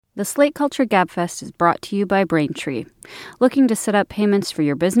The Slate Culture Gabfest is brought to you by Braintree. Looking to set up payments for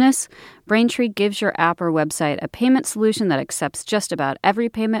your business? Braintree gives your app or website a payment solution that accepts just about every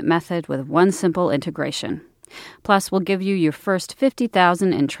payment method with one simple integration. Plus, we'll give you your first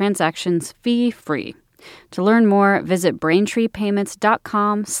 $50,000 in transactions fee-free. To learn more, visit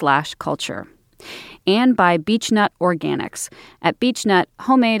BraintreePayments.com/culture. And by Beechnut Organics. At Beechnut,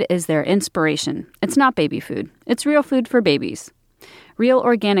 homemade is their inspiration. It's not baby food. It's real food for babies. Real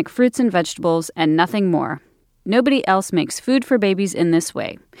organic fruits and vegetables and nothing more. Nobody else makes food for babies in this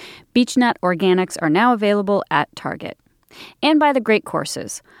way. Beechnut Organics are now available at Target. And by The Great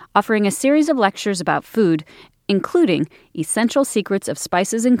Courses, offering a series of lectures about food, including essential secrets of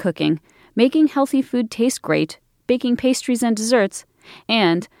spices and cooking, making healthy food taste great, baking pastries and desserts,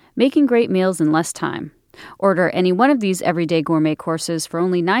 and making great meals in less time. Order any one of these everyday gourmet courses for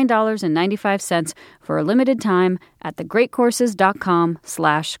only $9.95 for a limited time at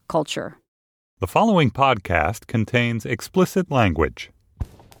thegreatcourses.com/culture. The following podcast contains explicit language.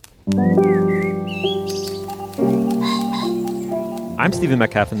 I'm Stephen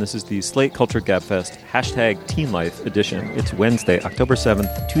Metcalf, and this is the Slate Culture Gabfest #Teen Life edition. It's Wednesday, October 7th,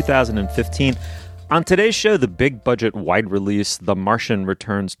 2015. On today's show, the big-budget wide-release The Martian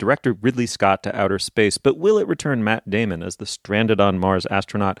returns director Ridley Scott to outer space, but will it return Matt Damon as the stranded-on-Mars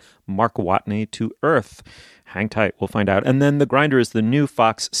astronaut Mark Watney to Earth? Hang tight, we'll find out. And then The Grinder is the new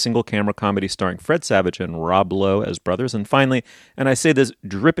Fox single-camera comedy starring Fred Savage and Rob Lowe as brothers. And finally, and I say this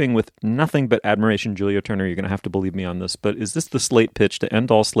dripping with nothing but admiration, Julia Turner, you're going to have to believe me on this, but is this the Slate pitch to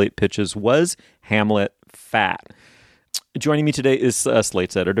end all Slate pitches? Was Hamlet fat? Joining me today is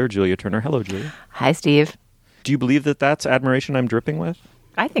Slate's editor, Julia Turner. Hello, Julia. Hi, Steve. Do you believe that that's admiration I'm dripping with?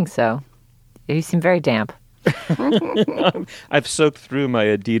 I think so. You seem very damp. I've soaked through my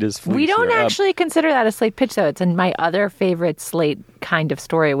Adidas fleece. We don't here. actually consider that a Slate pitch, though. It's in my other favorite Slate kind of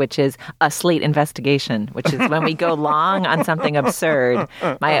story, which is a Slate investigation, which is when we go long on something absurd.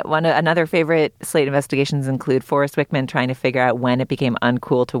 Another favorite Slate investigations include Forrest Wickman trying to figure out when it became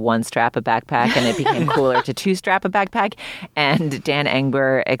uncool to one-strap a backpack and it became cooler to two-strap a backpack, and Dan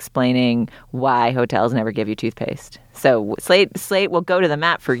Engber explaining why hotels never give you toothpaste. So Slate will go to the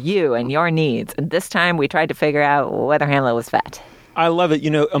mat for you and your needs. And this time we tried to figure out whether Hamlet was fat. I love it.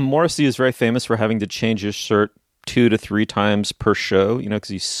 You know, Morrissey is very famous for having to change his shirt 2 to 3 times per show, because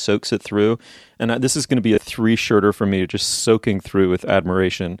he soaks it through. And this is going to be a 3-shirter for me, just soaking through with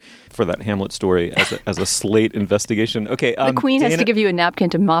admiration for that Hamlet story as a Slate investigation. Okay, the Queen has to give you a napkin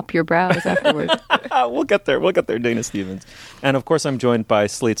to mop your brows afterwards. We'll get there, Dana Stevens. And of course, I'm joined by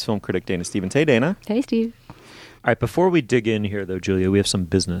Slate's film critic, Dana Stevens. Hey, Dana. Hey, Steve. All right, before we dig in here, though, Julia, we have some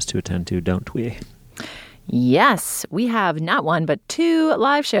business to attend to, don't we? Yes, we have not one, but 2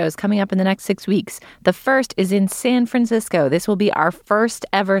 live shows coming up in the next 6 weeks. The first is in San Francisco. This will be our first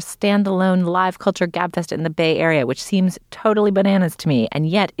ever standalone live culture gabfest in the Bay Area, which seems totally bananas to me, and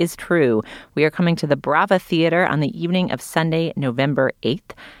yet is true. We are coming to the Brava Theater on the evening of Sunday, November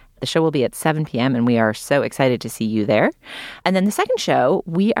 8th. The show will be at 7 p.m., and we are so excited to see you there. And then the second show,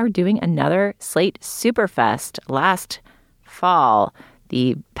 we are doing another Slate Superfest last fall.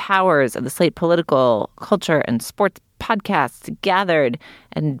 The powers of the Slate political, culture, and sports podcasts gathered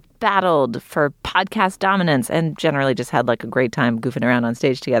and battled for podcast dominance and generally just had like a great time goofing around on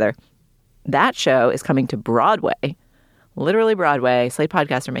stage together. That show is coming to Broadway. Literally Broadway. Slate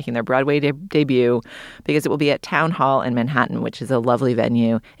Podcasts are making their Broadway debut because it will be at Town Hall in Manhattan, which is a lovely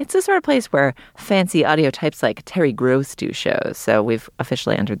venue. It's the sort of place where fancy audio types like Terry Gross do shows. So we've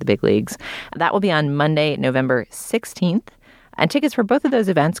officially entered the big leagues. That will be on Monday, November 16th. And tickets for both of those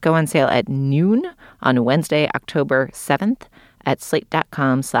events go on sale at noon on Wednesday, October 7th. At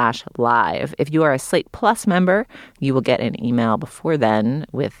slate.com/live. If you are a Slate Plus member, you will get an email before then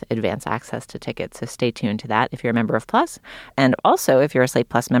with advance access to tickets. So stay tuned to that if you're a member of Plus. And also, if you're a Slate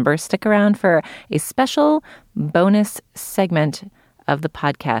Plus member, stick around for a special bonus segment of the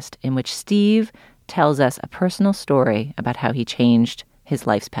podcast in which Steve tells us a personal story about how he changed his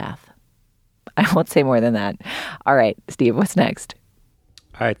life's path. I won't say more than that. All right, Steve, what's next?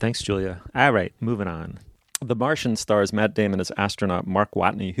 All right, thanks, Julia. All right, moving on. The Martian stars Matt Damon as astronaut Mark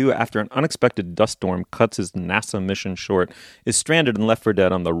Watney, who, after an unexpected dust storm cuts his NASA mission short, is stranded and left for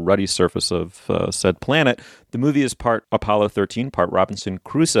dead on the ruddy surface of said planet. The movie is part Apollo 13, part Robinson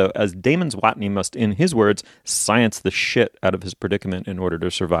Crusoe, as Damon's Watney must, in his words, science the shit out of his predicament in order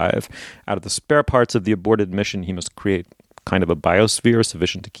to survive. Out of the spare parts of the aborted mission, he must create kind of a biosphere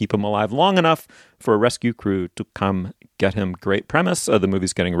sufficient to keep him alive long enough for a rescue crew to come get him. Great premise. The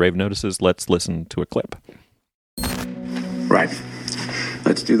movie's getting rave notices. Let's listen to a clip. Right.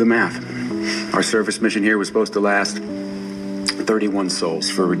 Let's do the math. Our service mission here was supposed to last 31 souls.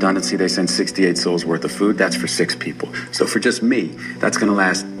 For redundancy, they send 68 souls worth of food. That's for 6 people. So for just me, that's going to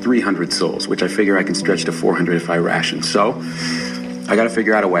last 300 souls, which I figure I can stretch to 400 if I ration. So I got to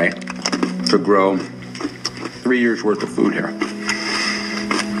figure out a way to grow 3 years worth of food here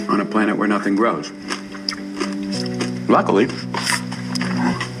on a planet where nothing grows. Luckily,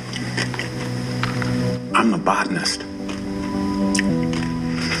 I'm a botanist.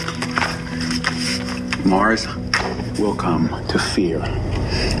 Mars will come to fear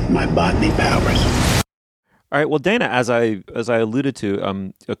my botany powers. All right. Well, Dana, as I alluded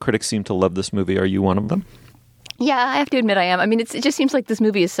to, critics seem to love this movie. Are you one of them? Yeah, I have to admit I am. I mean, it just seems like this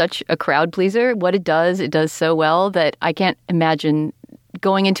movie is such a crowd pleaser. What it does so well that I can't imagine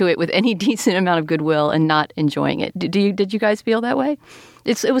going into it with any decent amount of goodwill and not enjoying it. Did you guys feel that way?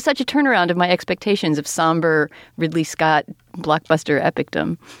 It was such a turnaround of my expectations of somber Ridley Scott blockbuster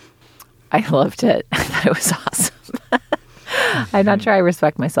epicdom. I loved it. I thought it was awesome. I'm not sure I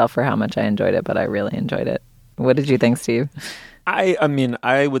respect myself for how much I enjoyed it, but I really enjoyed it. What did you think, Steve? I mean,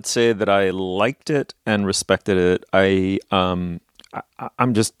 I would say that I liked it and respected it. I'm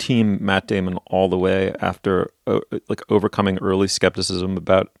just team Matt Damon all the way after overcoming early skepticism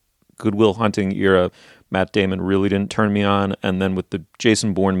about Good Will Hunting era. Matt Damon really didn't turn me on, and then with the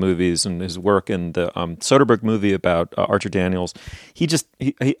Jason Bourne movies and his work in the Soderbergh movie about Archer Daniels, he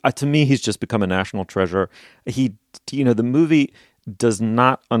to me he's just become a national treasure. The movie does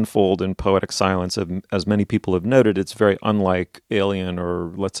not unfold in poetic silence, as many people have noted. It's very unlike Alien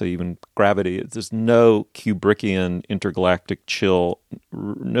or let's say even Gravity. There's no Kubrickian intergalactic chill,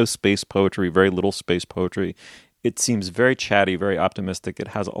 no space poetry, very little space poetry. It seems very chatty, very optimistic. It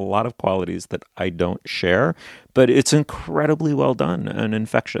has a lot of qualities that I don't share, but it's incredibly well done and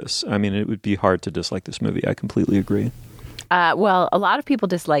infectious. I mean, it would be hard to dislike this movie. I completely agree. Well, a lot of people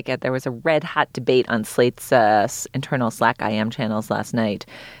dislike it. There was a red-hot debate on Slate's internal Slack IM channels last night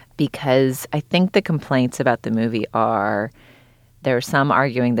because I think the complaints about the movie are there are some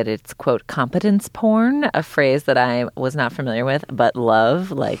arguing that it's, quote, competence porn, a phrase that I was not familiar with, but love,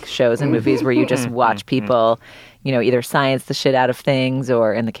 like shows and movies where you just watch people, either science the shit out of things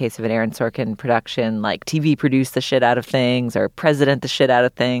or in the case of an Aaron Sorkin production, like TV produce the shit out of things or president the shit out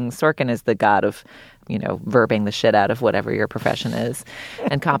of things. Sorkin is the god of verbing the shit out of whatever your profession is,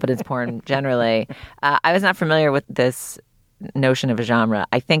 and competence porn generally. I was not familiar with this notion of a genre.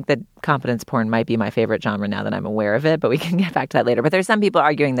 I think that competence porn might be my favorite genre now that I'm aware of it, but we can get back to that later. But there's some people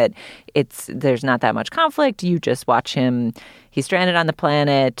arguing that there's not that much conflict. You just watch him. He's stranded on the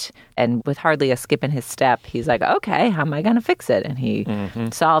planet, and with hardly a skip in his step, he's like, okay, how am I going to fix it? And he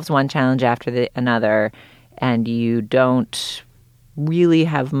solves one challenge after another, and you don't really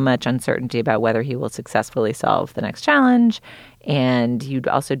have much uncertainty about whether he will successfully solve the next challenge. And you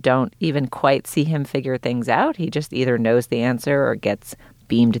also don't even quite see him figure things out. He just either knows the answer or gets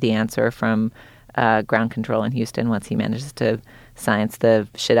beamed the answer from ground control in Houston once he manages to science the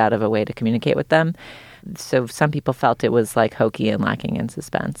shit out of a way to communicate with them. So some people felt it was like hokey and lacking in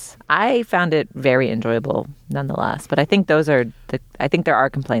suspense. I found it very enjoyable nonetheless. But I think there are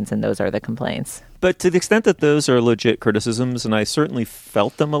complaints, and those are the complaints. But to the extent that those are legit criticisms, and I certainly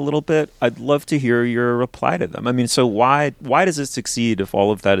felt them a little bit, I'd love to hear your reply to them. I mean, so why does it succeed if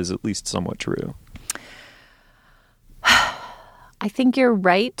all of that is at least somewhat true? I think you're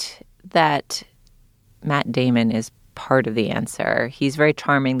right that Matt Damon is part of the answer. He's very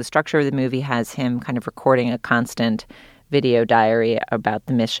charming. The structure of the movie has him kind of recording a constant video diary about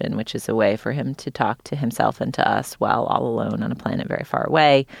the mission, which is a way for him to talk to himself and to us while all alone on a planet very far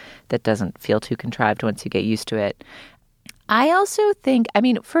away. That doesn't feel too contrived once you get used to it. I also think,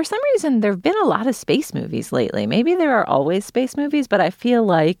 for some reason, there have been a lot of space movies lately. Maybe there are always space movies, but I feel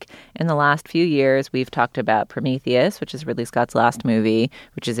like in the last few years, we've talked about Prometheus, which is Ridley Scott's last movie,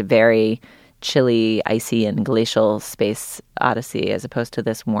 which is a very chilly, icy, and glacial space odyssey as opposed to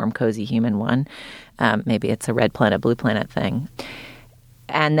this warm, cozy human one. Maybe it's a red planet, blue planet thing.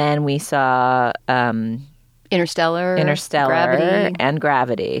 And then we saw Interstellar,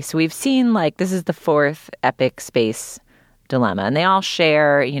 Gravity. So we've seen, this is the fourth epic space dilemma. And they all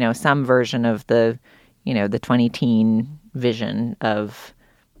share, some version of the 20-teen vision of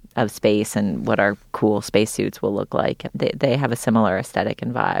space and what our cool spacesuits will look like. They have a similar aesthetic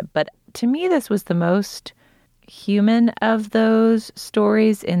and vibe. But to me, this was the most human of those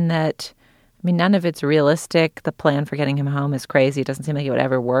stories in that, none of it's realistic. The plan for getting him home is crazy. It doesn't seem like it would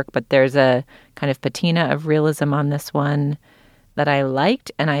ever work. But there's a kind of patina of realism on this one that I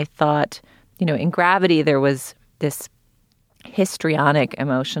liked. And I thought, in Gravity, there was this histrionic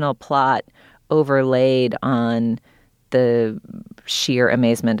emotional plot overlaid on the sheer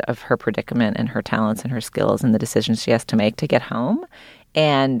amazement of her predicament and her talents and her skills and the decisions she has to make to get home.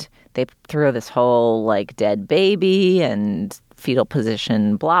 And they throw this whole like dead baby and fetal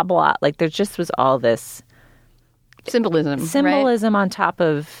position, blah, blah. Like there just was all this symbolism on top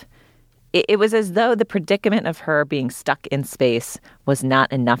of it was as though the predicament of her being stuck in space was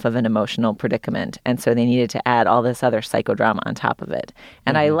not enough of an emotional predicament. And so they needed to add all this other psychodrama on top of it.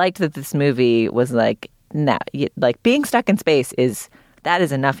 And I liked that this movie was like, no, like being stuck in space that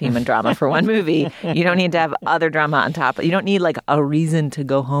is enough human drama for one movie. You don't need to have other drama on top. You don't need like a reason to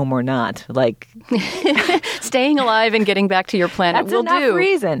go home or not. Like staying alive and getting back to your planet will do. That's enough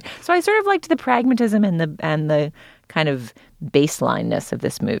reason. So I sort of liked the pragmatism and the kind of baselineness of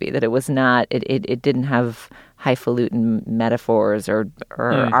this movie, that it was not, it didn't have highfalutin metaphors or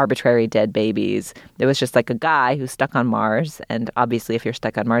arbitrary dead babies. There was just like a guy who's stuck on Mars. And obviously, if you're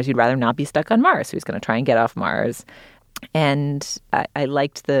stuck on Mars, you'd rather not be stuck on Mars. So he's going to try and get off Mars. And I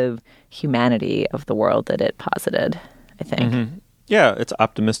liked the humanity of the world that it posited, I think. Mm-hmm. Yeah, it's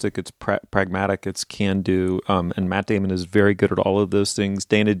optimistic, it's pragmatic, it's can-do. And Matt Damon is very good at all of those things.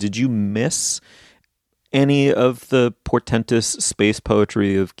 Dana, did you miss any of the portentous space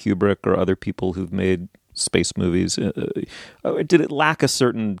poetry of Kubrick or other people who've made space movies? Did it lack a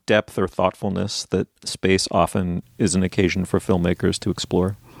certain depth or thoughtfulness that space often is an occasion for filmmakers to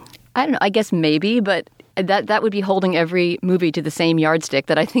explore? I don't know. I guess maybe, but that would be holding every movie to the same yardstick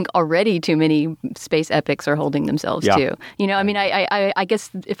that I think already too many space epics are holding themselves to. You know, I mean, I guess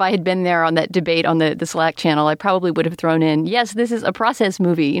if I had been there on that debate on the Slack channel, I probably would have thrown in, yes, this is a process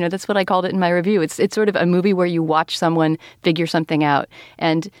movie. You know, that's what I called it in my review. It's sort of a movie where you watch someone figure something out.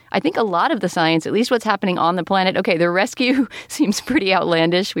 And I think a lot of the science, at least what's happening on the planet, okay, the rescue seems pretty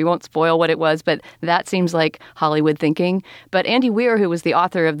outlandish. We won't spoil what it was, but that seems like Hollywood thinking. But Andy Weir, who was the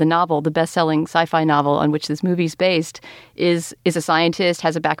author of the novel, the best-selling sci-fi novel on which this movie's based, is a scientist,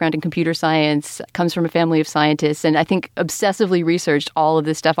 has a background in computer science, comes from a family of scientists, and I think obsessively researched all of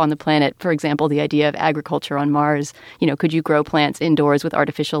this stuff on the planet. For example, the idea of agriculture on Mars. You know, could you grow plants indoors with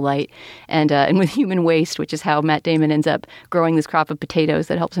artificial light and with human waste, which is how Matt Damon ends up growing this crop of potatoes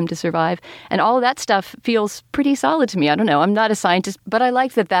that helps him to survive. And all of that stuff feels pretty solid to me. I don't know. I'm not a scientist, but I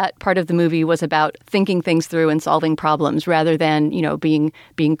like that part of the movie was about thinking things through and solving problems rather than, you know, being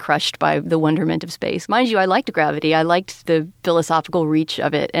crushed by the wonderment of space. Mind you, I liked Gravity. I liked the philosophical reach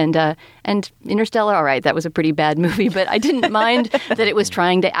of it. And Interstellar, all right, that was a pretty bad movie, but I didn't mind that it was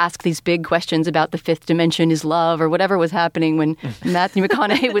trying to ask these big questions about the fifth dimension is love or whatever was happening when Matthew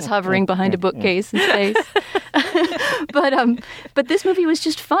McConaughey was hovering behind a bookcase in space. But this movie was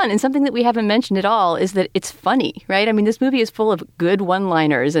just fun. And something that we haven't mentioned at all is that it's funny, right? I mean, this movie is full of good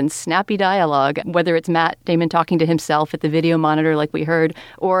one-liners and snappy dialogue, whether it's Matt Damon talking to himself at the video monitor like we heard,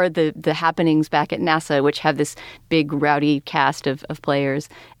 or the happenings back at NASA, which have this big rowdy cast of players.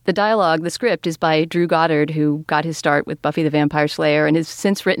 The dialogue, the script, is by Drew Goddard, who got his start with Buffy the Vampire Slayer and has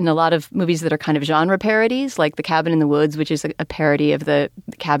since written a lot of movies that are kind of genre parodies, like The Cabin in the Woods, which is a parody of the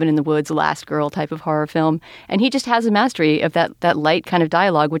Cabin in the Woods, Last Girl type of horror film. And he just has a mastery of that light kind of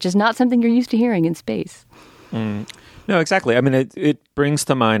dialogue, which is not something you're used to hearing in space. No, exactly. I mean, it brings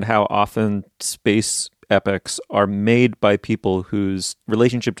to mind how often space epics are made by people whose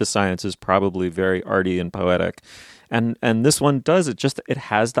relationship to science is probably very arty and poetic. And this one does. It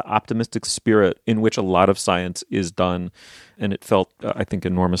has the optimistic spirit in which a lot of science is done. And it felt, I think,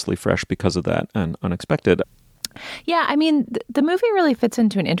 enormously fresh because of that and unexpected. Yeah, I mean, the movie really fits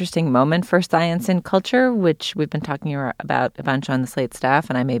into an interesting moment for science and culture, which we've been talking about a bunch on the Slate staff,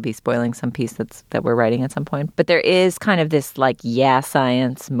 and I may be spoiling some piece that we're writing at some point. But there is kind of this, like,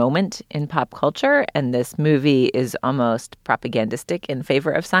 science moment in pop culture, and this movie is almost propagandistic in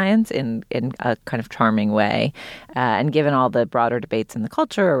favor of science in a kind of charming way. And given all the broader debates in the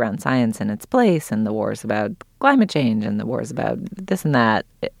culture around science and its place, and the wars about climate change, and the wars about this and that,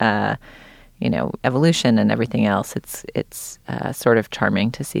 evolution and everything else, it's sort of charming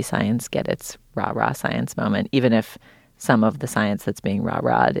to see science get its rah-rah science moment, even if some of the science that's being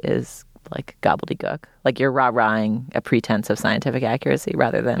rah-rah'd is like gobbledygook. Like you're rah-rahing a pretense of scientific accuracy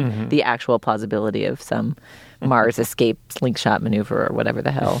rather than the actual plausibility of some Mars escape slingshot maneuver or whatever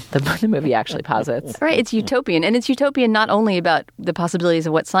the hell the movie actually posits. Right, it's utopian. And it's utopian not only about the possibilities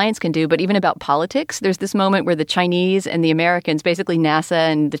of what science can do, but even about politics. There's this moment where the Chinese and the Americans, basically NASA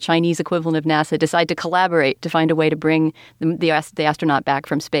and the Chinese equivalent of NASA, decide to collaborate to find a way to bring the astronaut back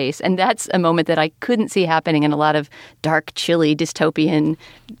from space. And that's a moment that I couldn't see happening in a lot of dark, chilly, dystopian,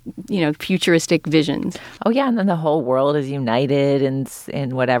 futuristic visions. Oh, yeah, and then the whole world is united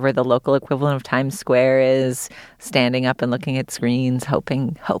in whatever the local equivalent of Times Square is, standing up and looking at screens,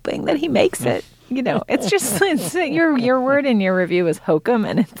 hoping that he makes it. it's just your word in your review is hokum,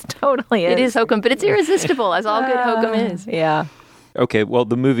 and it's totally is. It is hokum, but it's irresistible, as all good hokum is. Yeah. Okay, well,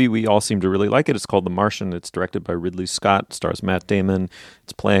 the movie, we all seem to really like it. It's called The Martian. It's directed by Ridley Scott, stars Matt Damon.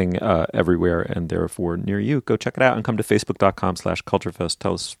 It's playing everywhere and therefore near you. Go check it out and come to facebook.com/culturefest.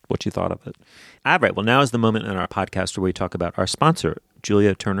 Tell us what you thought of it. All right, well, now is the moment in our podcast where we talk about our sponsor.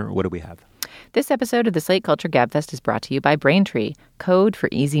 Julia Turner, what do we have? This episode of the Slate Culture Gabfest is brought to you by Braintree, code for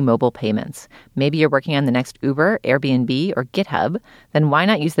easy mobile payments. Maybe you're working on the next Uber, Airbnb, or GitHub. Then why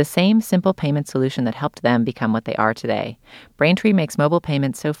not use the same simple payment solution that helped them become what they are today? Braintree makes mobile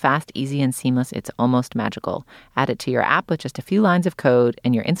payments so fast, easy, and seamless it's almost magical. Add it to your app with just a few lines of code,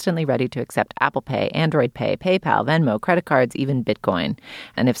 and you're instantly ready to accept Apple Pay, Android Pay, PayPal, Venmo, credit cards, even Bitcoin.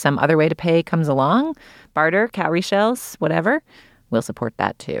 And if some other way to pay comes along, barter, cowrie shells, whatever, we'll support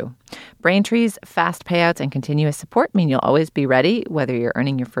that too. Braintree's fast payouts and continuous support mean you'll always be ready, whether you're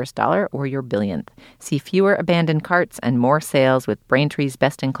earning your first dollar or your billionth. See fewer abandoned carts and more sales with Braintree's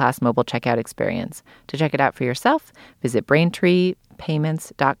best-in-class mobile checkout experience. To check it out for yourself, visit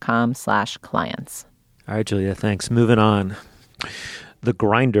BraintreePayments.com/clients. All right, Julia, thanks. Moving on. The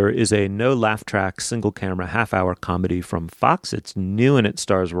Grinder is a no-laugh track, single-camera, half-hour comedy from Fox. It's new and it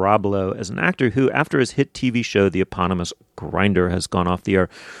stars Rob Lowe as an actor who, after his hit TV show, the eponymous Grinder, has gone off the air,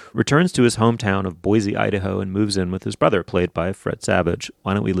 returns to his hometown of Boise, Idaho, and moves in with his brother, played by Fred Savage.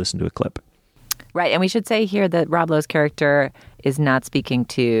 Why don't we listen to a clip? Right, and we should say here that Rob Lowe's character is not speaking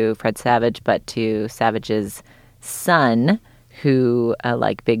to Fred Savage, but to Savage's son, who,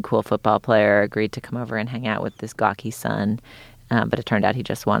 like big, cool football player, agreed to come over and hang out with this gawky son. But it turned out he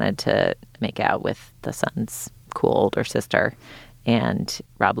just wanted to make out with the son's cool older sister. And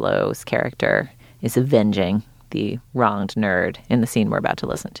Rob Lowe's character is avenging the wronged nerd in the scene we're about to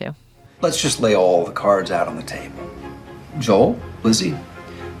listen to. Let's just lay all the cards out on the table. Joel, Lizzie,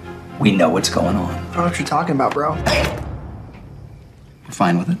 we know what's going on. I don't know what you're talking about, bro. We're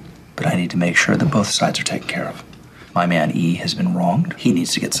fine with it, but I need to make sure that both sides are taken care of. My man E has been wronged. He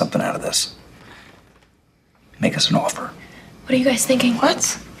needs to get something out of this. Make us an offer. What are you guys thinking?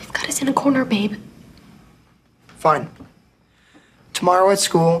 What? They've got us in a corner, babe. Fine. Tomorrow at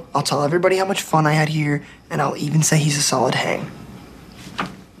school, I'll tell everybody how much fun I had here, and I'll even say he's a solid hang.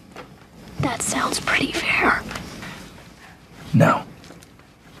 That sounds pretty fair. No.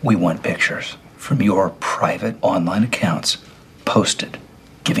 We want pictures from your private online accounts posted,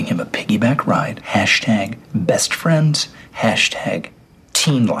 giving him a piggyback ride, hashtag best friends, hashtag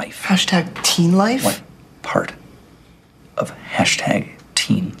teen life. Hashtag teen life? What part of hashtag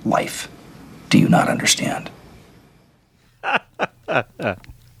teen life do you not understand? I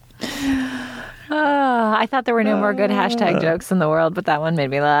thought there were no more good hashtag jokes in the world, but that one made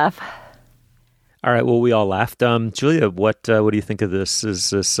me laugh. All right, well, we all laughed. Julia, what do you think of this? Is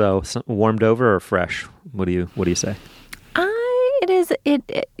this warmed over or fresh? What do you say? It is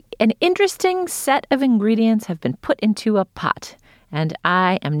an interesting set of ingredients have been put into a pot. And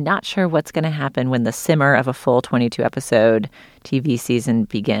I am not sure what's going to happen when the simmer of a full 22-episode TV season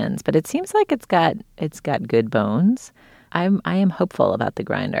begins. But it seems like it's got good bones. I am hopeful about The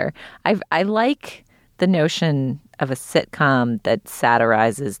Grinder. I like the notion of a sitcom that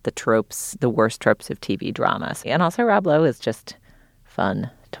satirizes the worst tropes of TV dramas. And also Rob Lowe is just fun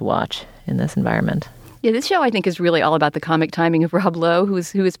to watch in this environment. Yeah, this show I think is really all about the comic timing of Rob Lowe, who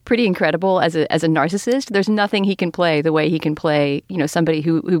is pretty incredible as a narcissist. There's nothing he can play the way he can play, somebody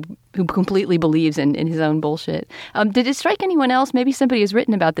who completely believes in his own bullshit. Did it strike anyone else? Maybe somebody has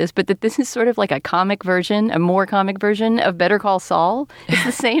written about this, but that this is sort of like a more comic version of Better Call Saul. It's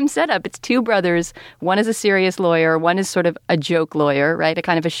the same setup. It's two brothers. One is a serious lawyer. One is sort of a joke lawyer, right? A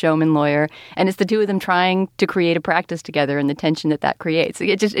kind of a showman lawyer. And it's the two of them trying to create a practice together and the tension that creates.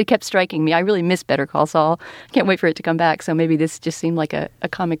 It kept striking me. I really miss Better Call Saul. Can't wait for it to come back. So maybe this just seemed like a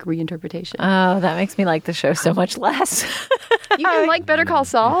comic reinterpretation. Oh, that makes me like the show so much less. You didn't like Better Call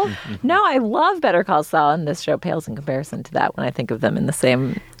Saul? No, I love Better Call Saul, and this show pales in comparison to that when I think of them in the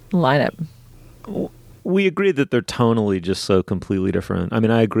same lineup. We agree that they're tonally just so completely different. I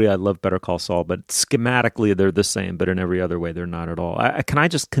mean, I agree I love Better Call Saul, but schematically they're the same, but in every other way they're not at all. Can I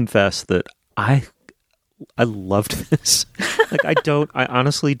just confess that I loved this. I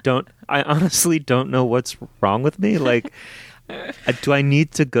honestly don't know what's wrong with me. Like, do I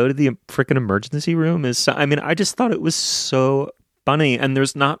need to go to the freaking emergency room? I just thought it was so funny, and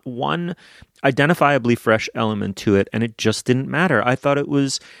there's not one identifiably fresh element to it, and it just didn't matter. I thought it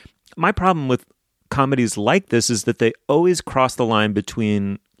was... My problem with comedies like this is that they always cross the line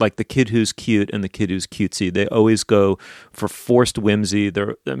between like the kid who's cute and the kid who's cutesy. They always go for forced whimsy.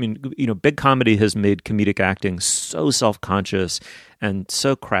 Big comedy has made comedic acting so self-conscious and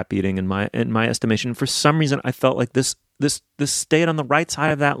so crap-eating in my estimation. For some reason, I felt like this stayed on the right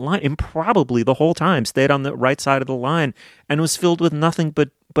side of that line, improbably the whole time, stayed on the right side of the line and was filled with nothing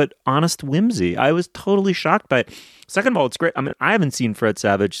but honest whimsy. I was totally shocked by it. Second of all, it's great. I mean, I haven't seen Fred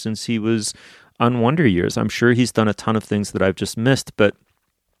Savage since he was on Wonder Years. I'm sure he's done a ton of things that I've just missed, but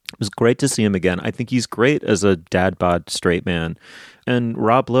it was great to see him again. I think he's great as a dad bod straight man. And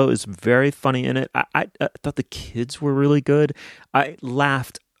Rob Lowe is very funny in it. I thought the kids were really good. I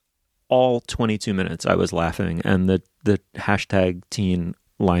laughed all 22 minutes. I was laughing. And the hashtag teen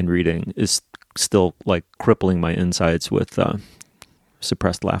line reading is still like crippling my insides with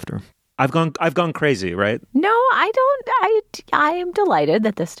suppressed laughter. I've gone crazy, right? No, I don't. I am delighted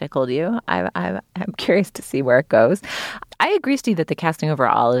that this tickled you. I'm curious to see where it goes. I agree, Steve, that the casting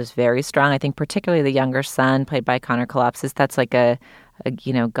overall is very strong. I think particularly the younger son, played by Connor Kalopsis, that's like a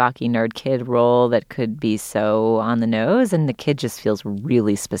gawky nerd kid role that could be so on the nose, and the kid just feels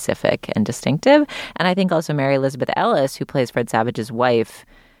really specific and distinctive. And I think also Mary Elizabeth Ellis, who plays Fred Savage's wife,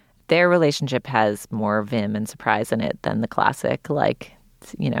 their relationship has more vim and surprise in it than the classic,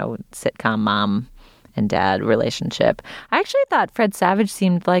 sitcom mom and dad relationship. I actually thought Fred Savage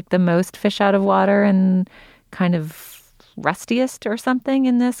seemed like the most fish out of water and kind of rustiest or something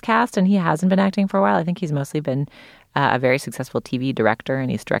in this cast, and he hasn't been acting for a while. I think he's mostly been a very successful TV director,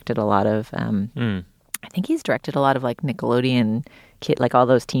 and he's directed a lot of I think he's directed a lot of like Nickelodeon like all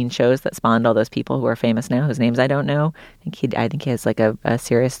those teen shows that spawned all those people who are famous now, whose names I don't know. I think he has like a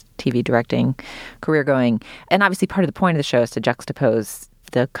serious TV directing career going. And obviously part of the point of the show is to juxtapose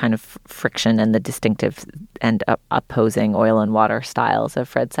the kind of friction and the distinctive and opposing oil and water styles of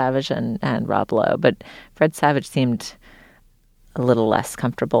Fred Savage and Rob Lowe. But Fred Savage seemed a little less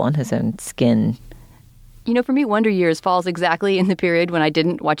comfortable in his own skin. You know, for me, Wonder Years falls exactly in the period when I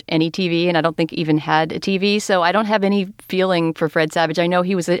didn't watch any TV, and I don't think even had a TV, so I don't have any feeling for Fred Savage. I know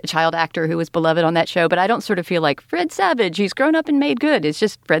he was a child actor who was beloved on that show, but I don't sort of feel like Fred Savage, he's grown up and made good. It's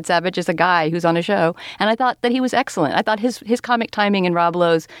just Fred Savage is a guy who's on a show, and I thought that he was excellent. I thought his comic timing and Rob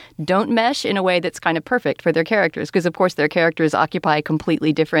Lowe's don't mesh in a way that's kind of perfect for their characters, because of course their characters occupy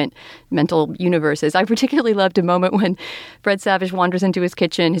completely different mental universes. I particularly loved a moment when Fred Savage wanders into his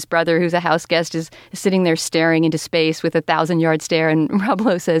kitchen. His brother, who's a house guest, is sitting there staring into space with a 1,000-yard stare, and Rob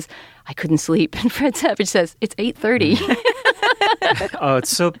Lowe says, "I couldn't sleep." And Fred Savage says, "It's 8:30." Oh,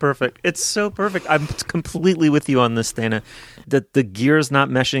 it's so perfect. It's so perfect. I'm completely with you on this, Dana. That the gears not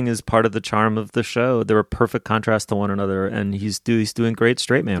meshing is part of the charm of the show. They're a perfect contrast to one another, and he's doing great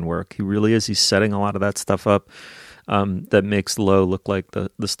straight man work. He really is. He's setting a lot of that stuff up that makes Lowe look like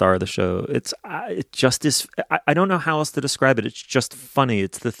the star of the show. It just is. I don't know how else to describe it. It's just funny.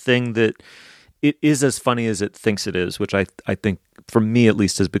 It's the thing that it is as funny as it thinks it is, which I think, for me at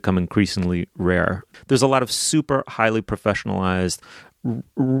least, has become increasingly rare. There's a lot of super highly professionalized,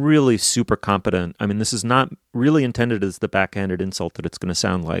 really super competent. I mean, this is not really intended as the backhanded insult that it's going to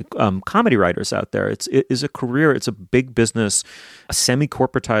sound like. Comedy writers out there. It is a career. It's a big business, a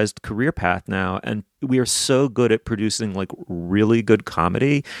semi-corporatized career path now, and we are so good at producing like really good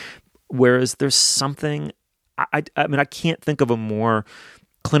comedy. Whereas there's something. I mean, I can't think of a more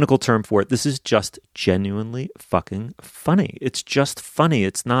clinical term for it. This is just genuinely fucking funny. It's just funny.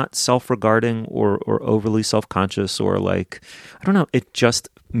 It's not self-regarding or overly self-conscious or like, I don't know. It just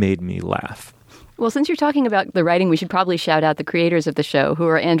made me laugh. Well, since you're talking about the writing, we should probably shout out the creators of the show, who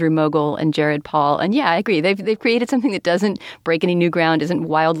are Andrew Mogul and Jared Paul. And yeah, I agree. They've created something that doesn't break any new ground, isn't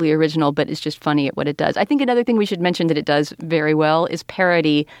wildly original, but is just funny at what it does. I think another thing we should mention that it does very well is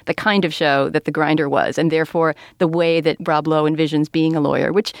parody the kind of show that The Grinder was, and therefore the way that Rob Lowe envisions being a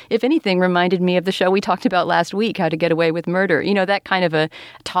lawyer, which, if anything, reminded me of the show we talked about last week, How to Get Away with Murder. You know, that kind of a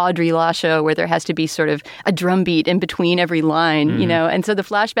tawdry law show where there has to be sort of a drumbeat in between every line, you know. And so the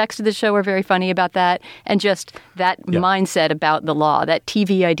flashbacks to the show are very funny about that, and just that mindset about the law, that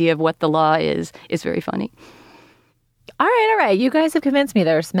TV idea of what the law is very funny. All right. You guys have convinced me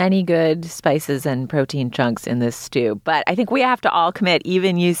there's many good spices and protein chunks in this stew, but I think we have to all commit,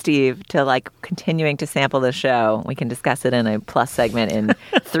 even you, Steve, to like continuing to sample the show. We can discuss it in a plus segment in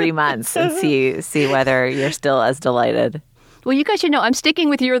 3 months and see whether you're still as delighted. Well, you guys should know I'm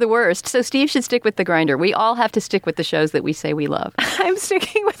sticking with You're the Worst, so Steve should stick with The Grinder. We all have to stick with the shows that we say we love. I'm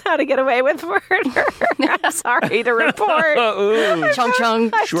sticking with How to Get Away with Murder. I'm sorry to report. Chung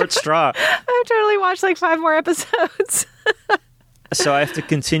chung. Short straw. I've totally watched like 5 more episodes. So I have to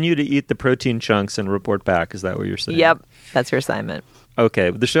continue to eat the protein chunks and report back. Is that what you're saying? Yep. That's your assignment.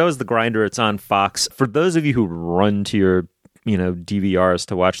 Okay. The show is The Grinder. It's on Fox. For those of you who run to your DVRs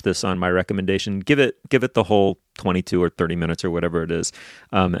to watch this on my recommendation, give it the whole 22 or 30 minutes or whatever it is,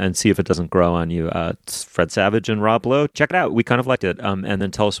 and see if it doesn't grow on you. It's Fred Savage and Rob Lowe. Check it out. We kind of liked it. And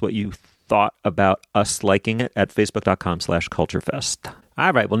then tell us what you thought about us liking it at facebook.com/culturefest.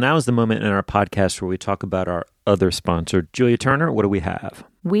 All right. Well, now is the moment in our podcast where we talk about our other sponsor. Julia Turner, what do we have?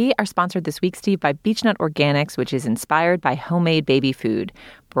 We are sponsored this week, Steve, by Beech-Nut Organics, which is inspired by homemade baby food.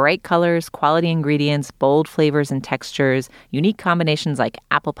 Bright colors, quality ingredients, bold flavors and textures, unique combinations like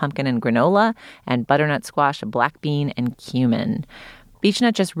apple pumpkin and granola, and butternut squash, black bean, and cumin.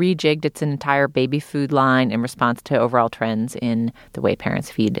 Beech-Nut just rejigged its entire baby food line in response to overall trends in the way parents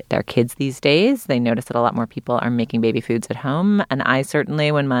feed their kids these days. They notice that a lot more people are making baby foods at home. And I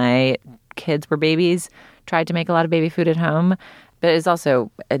certainly, when my kids were babies, tried to make a lot of baby food at home. But it's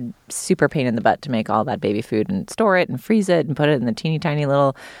also a super pain in the butt to make all that baby food and store it and freeze it and put it in the teeny tiny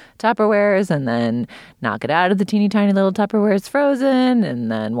little Tupperwares and then knock it out of the teeny tiny little Tupperwares frozen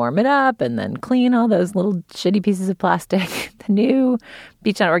and then warm it up and then clean all those little shitty pieces of plastic. The new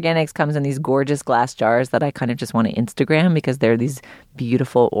Beech-Nut Organics comes in these gorgeous glass jars that I kind of just want to Instagram because they're these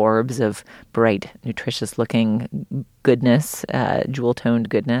beautiful orbs of bright, nutritious looking goodness, jewel-toned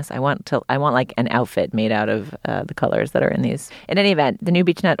goodness. I want like an outfit made out of the colors that are in these. In any event, the new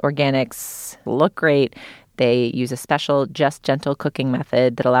Beech-Nut Organics look great. They use a special Just Gentle cooking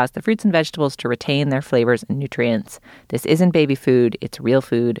method that allows the fruits and vegetables to retain their flavors and nutrients. This isn't baby food. It's real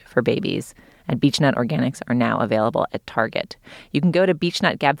food for babies. And Beech-Nut Organics are now available at Target. You can go to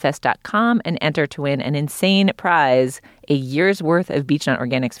beechnutgabfest.com and enter to win an insane prize, a year's worth of Beech-Nut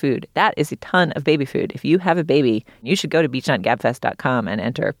Organics food. That is a ton of baby food. If you have a baby, you should go to beechnutgabfest.com and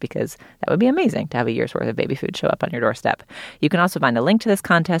enter because that would be amazing to have a year's worth of baby food show up on your doorstep. You can also find a link to this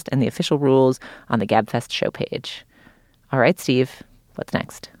contest and the official rules on the GabFest show page. All right, Steve, what's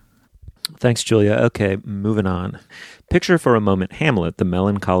next? Thanks, Julia. Okay, moving on. Picture for a moment Hamlet, the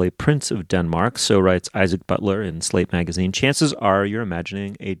melancholy prince of Denmark, so writes Isaac Butler in Slate magazine. Chances are you're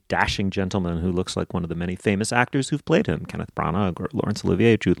imagining a dashing gentleman who looks like one of the many famous actors who've played him, Kenneth Branagh or Laurence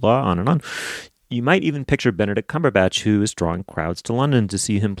Olivier, Jude Law, on and on. You might even picture Benedict Cumberbatch, who is drawing crowds to London to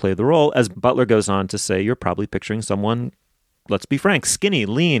see him play the role. As Butler goes on to say, you're probably picturing someone, let's be frank, skinny,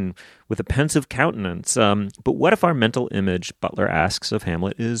 lean, with a pensive countenance. But what if our mental image, Butler asks, of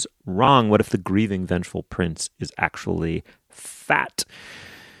Hamlet is wrong? What if the grieving, vengeful prince is actually fat?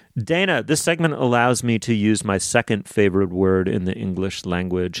 Dana, this segment allows me to use my second favorite word in the English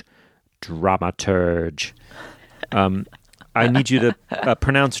language, dramaturge. I need you to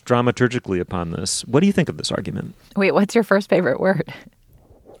pronounce dramaturgically upon this. What do you think of this argument? Wait, what's your first favorite word?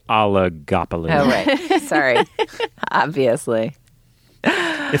 Oligopoly. Oh, right. Sorry. Obviously.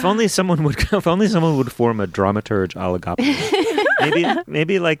 If only someone would form a dramaturge oligopoly.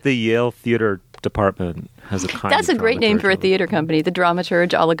 maybe like the Yale Theater Department has a kind That's of a great name for a theater company, the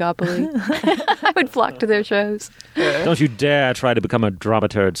Dramaturge Oligopoly. I would flock to their shows. Don't you dare try to become a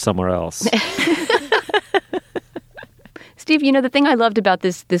dramaturge somewhere else. Steve, the thing I loved about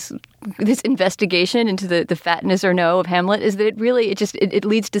this investigation into the fatness or no of Hamlet is that it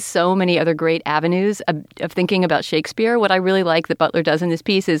leads to so many other great avenues of thinking about Shakespeare. What I really like that Butler does in this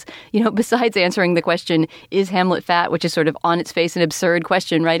piece is, besides answering the question, is Hamlet fat, which is sort of on its face an absurd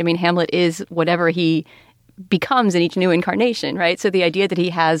question, right? I mean, Hamlet is whatever he becomes in each new incarnation, right? So the idea that he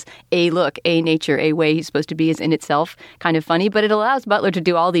has a look, a nature, a way he's supposed to be is in itself kind of funny, but it allows Butler to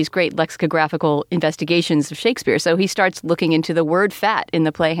do all these great lexicographical investigations of Shakespeare. So he starts looking into the word fat in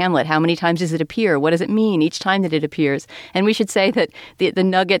the play Hamlet. How many times does it appear? What does it mean each time that it appears? And we should say that the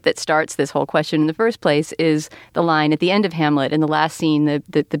nugget that starts this whole question in the first place is the line at the end of Hamlet in the last scene,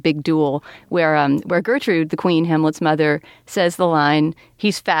 the big duel, where Gertrude, the queen, Hamlet's mother, says the line,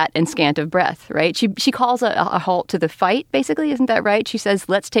 "He's fat and scant of breath," right? She calls a halt to the fight, basically. Isn't that right? She says,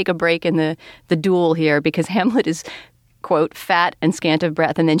 let's take a break in the duel here because Hamlet is, quote, fat and scant of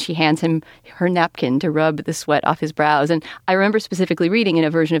breath. And then she hands him her napkin to rub the sweat off his brows. And I remember specifically reading in a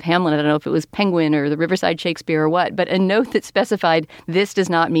version of Hamlet, I don't know if it was Penguin or the Riverside Shakespeare or what, but a note that specified this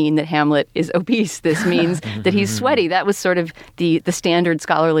does not mean that Hamlet is obese. This means that he's sweaty. That was sort of the standard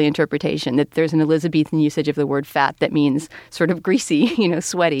scholarly interpretation, that there's an Elizabethan usage of the word fat that means sort of greasy,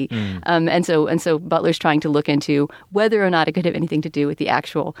 sweaty. And so Butler's trying to look into whether or not it could have anything to do with the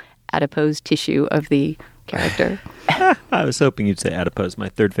actual adipose tissue of the character. I was hoping you'd say adipose, my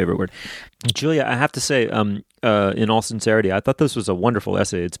third favorite word. Julia, I have to say, in all sincerity, I thought this was a wonderful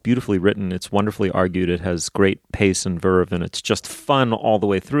essay. It's beautifully written. It's wonderfully argued. It has great pace and verve, and it's just fun all the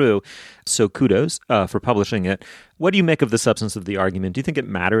way through. So kudos for publishing it. What do you make of the substance of the argument? Do you think it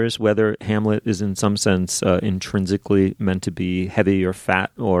matters whether Hamlet is in some sense intrinsically meant to be heavy or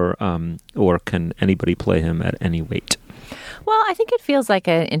fat, or can anybody play him at any weight? Well, I think it feels like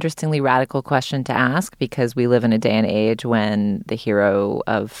an interestingly radical question to ask because we live in a day and age when the hero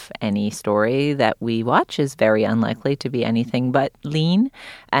of any story that we watch is very unlikely to be anything but lean.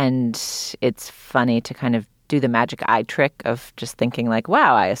 And it's funny to kind of do the magic eye trick of just thinking like,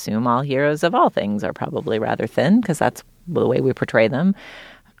 wow, I assume all heroes of all things are probably rather thin because that's the way we portray them.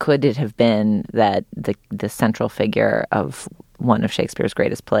 Could it have been that the central figure of one of Shakespeare's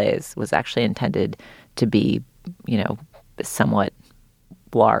greatest plays was actually intended to be, somewhat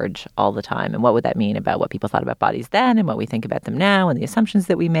large all the time? And what would that mean about what people thought about bodies then and what we think about them now and the assumptions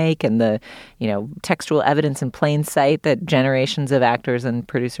that we make and the, textual evidence in plain sight that generations of actors and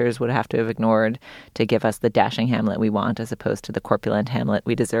producers would have to have ignored to give us the dashing Hamlet we want as opposed to the corpulent Hamlet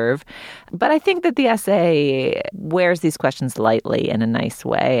we deserve. But I think that the essay wears these questions lightly in a nice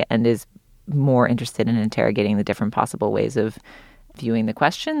way and is more interested in interrogating the different possible ways of viewing the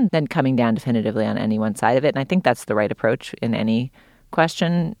question than coming down definitively on any one side of it. And I think that's the right approach in any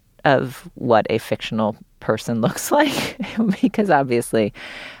question of what a fictional person looks like, because obviously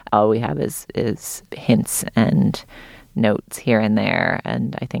all we have is hints and notes here and there.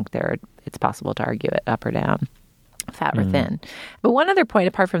 And I think it's possible to argue it up or down, fat or thin. But one other point,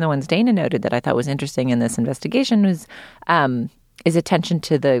 apart from the ones Dana noted, that I thought was interesting in this investigation was is attention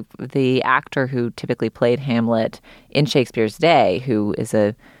to the actor who typically played Hamlet in Shakespeare's day, who is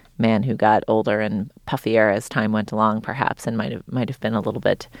a man who got older and puffier as time went along, perhaps, and might have been a little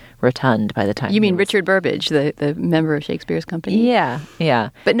bit rotund by the time. You mean Richard Burbage, the member of Shakespeare's company? Yeah.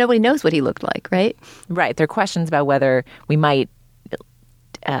 But nobody knows what he looked like, right? Right. There are questions about whether we might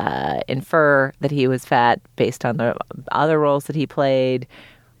infer that he was fat based on the other roles that he played,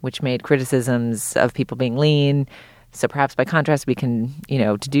 which made criticisms of people being lean. So perhaps by contrast, we can,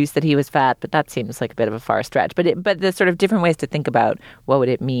 deduce that he was fat, but that seems like a bit of a far stretch. But the sort of different ways to think about what would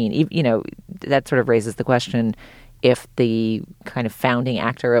it mean, that sort of raises the question, if the kind of founding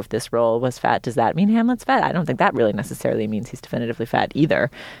actor of this role was fat, does that mean Hamlet's fat? I don't think that really necessarily means he's definitively fat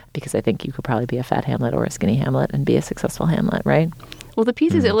either, because I think you could probably be a fat Hamlet or a skinny Hamlet and be a successful Hamlet, right? Well, the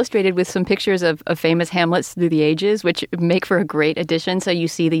piece is illustrated with some pictures of famous Hamlets through the ages, which make for a great addition. So you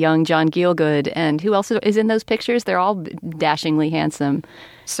see the young John Gielgud, and who else is in those pictures? They're all dashingly handsome.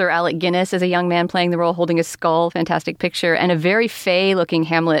 Sir Alec Guinness as a young man playing the role, holding a skull, fantastic picture, and a very fey-looking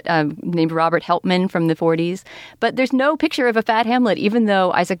Hamlet named Robert Helpman from the 40s. But there's no picture of a fat Hamlet, even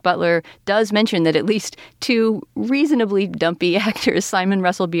though Isaac Butler does mention that at least two reasonably dumpy actors, Simon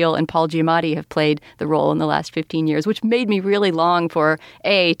Russell Beale and Paul Giamatti, have played the role in the last 15 years, which made me really long for,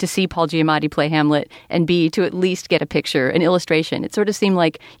 A, to see Paul Giamatti play Hamlet, and B, to at least get a picture, an illustration. It sort of seemed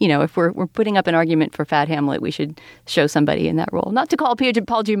like, if we're putting up an argument for fat Hamlet, we should show somebody in that role. Not to call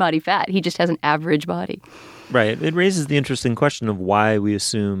Paul Giamatti fat. He just has an average body. Right. It raises the interesting question of why we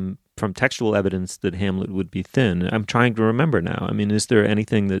assume from textual evidence that Hamlet would be thin. I'm trying to remember now. I mean, is there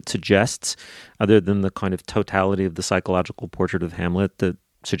anything that suggests, other than the kind of totality of the psychological portrait of Hamlet, that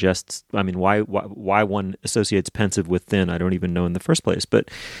suggests, why one associates pensive with thin, I don't even know in the first place.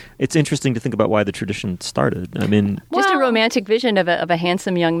 But it's interesting to think about why the tradition started. Just a romantic vision of a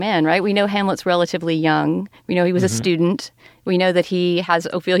handsome young man, right? We know Hamlet's relatively young. We know he was a student. We know that he has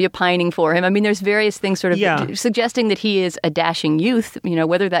Ophelia pining for him. There's various things sort of suggesting that he is a dashing youth.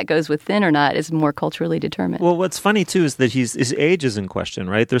 Whether that goes with thin or not is more culturally determined. Well, what's funny, too, is that his age is in question,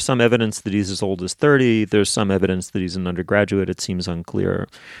 right? There's some evidence that he's as old as 30. There's some evidence that he's an undergraduate. It seems unclear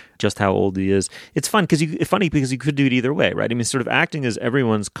just how old he is. It's funny because you could do it either way, right? Sort of acting as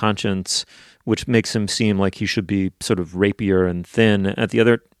everyone's conscience, which makes him seem like he should be sort of rapier and thin.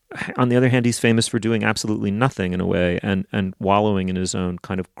 On the other hand, he's famous for doing absolutely nothing in a way and wallowing in his own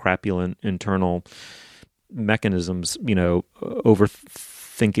kind of crapulent internal mechanisms,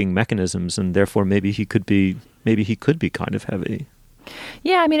 overthinking mechanisms, and therefore maybe he could be kind of heavy.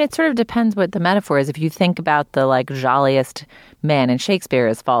 Yeah, it sort of depends what the metaphor is. If you think about the jolliest man in Shakespeare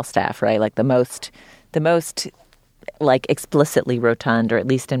as Falstaff, right? Like the most explicitly rotund, or at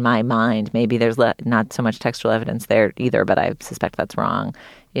least in my mind, maybe there's not so much textual evidence there either, but I suspect that's wrong.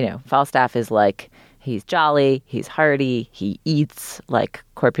 Falstaff is he's jolly, he's hearty, he eats,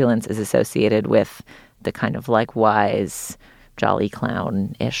 corpulence is associated with the kind of wise, jolly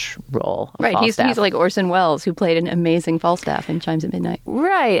clown-ish role of right, Falstaff. He's like Orson Welles, who played an amazing Falstaff in Chimes at Midnight.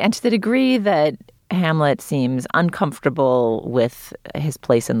 Right, and to the degree that Hamlet seems uncomfortable with his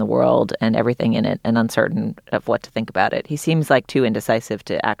place in the world and everything in it and uncertain of what to think about it. He seems too indecisive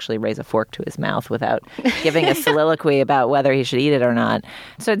to actually raise a fork to his mouth without giving a soliloquy about whether he should eat it or not.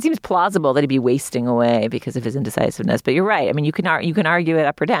 So it seems plausible that he'd be wasting away because of his indecisiveness. But you're right. You can argue it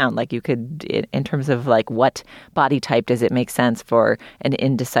up or down. You could, in terms of what body type does it make sense for an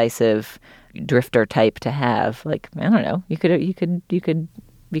indecisive drifter type to have. Like, I don't know. You could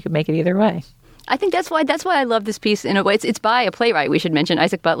make it either way. I think that's why I love this piece in a way. It's by a playwright. We should mention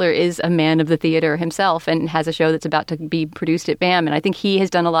Isaac Butler is a man of the theater himself and has a show that's about to be produced at BAM. And I think he has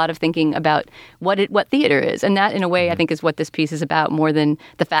done a lot of thinking about what theater is. And that, in a way, I think is what this piece is about more than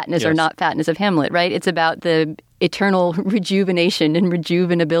the fatness or not fatness of Hamlet, right? It's about the eternal rejuvenation and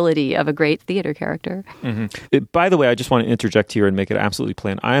rejuvenability of a great theater character. By the way, I just want to interject here and make it absolutely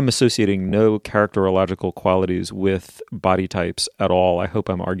plain. I am associating no characterological qualities with body types at all. I hope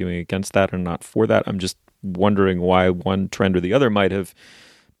I'm arguing against that and not for that. I'm just wondering why one trend or the other might have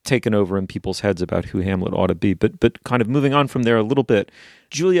taken over in people's heads about who Hamlet ought to be. But kind of moving on from there a little bit,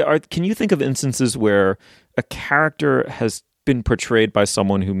 Julia, can you think of instances where a character has been portrayed by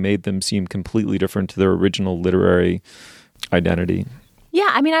someone who made them seem completely different to their original literary identity? Yeah,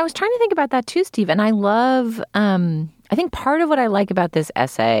 I mean, I was trying to think about that too, Steve. And I love, I think part of what I like about this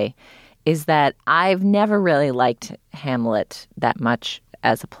essay is that I've never really liked Hamlet that much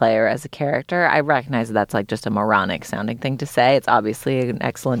as a play or as a character. I recognize that's like just a moronic sounding thing to say. It's obviously an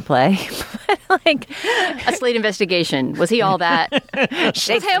excellent play. But like a Slate investigation. Was he all that?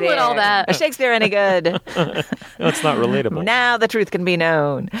 Was Hamlet all that? Is Shakespeare any good? That's not relatable. Now the truth can be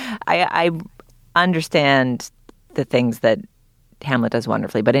known. I understand the things that Hamlet does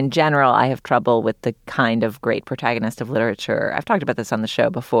wonderfully, but in general, I have trouble with the kind of great protagonist of literature. I've talked about this on the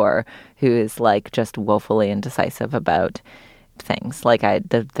show before, who is like just woefully indecisive about things like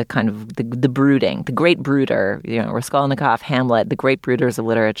the kind of the brooding, the great brooder, Raskolnikov, Hamlet, the great brooders of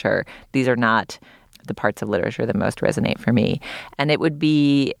literature. These are not the parts of literature that most resonate for me. And it would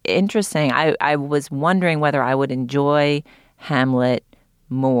be interesting. I was wondering whether I would enjoy Hamlet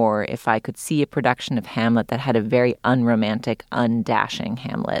more if I could see a production of Hamlet that had a very unromantic, undashing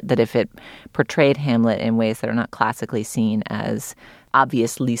Hamlet, that if it portrayed Hamlet in ways that are not classically seen as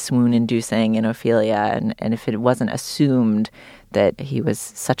obviously swoon-inducing in Ophelia, and if it wasn't assumed that he was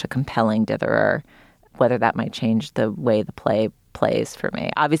such a compelling ditherer, whether that might change the way the play plays for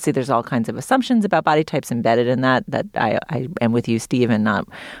me. Obviously, there's all kinds of assumptions about body types embedded in that I am with you, Steve, and not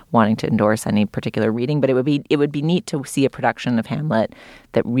wanting to endorse any particular reading, but it would be neat to see a production of Hamlet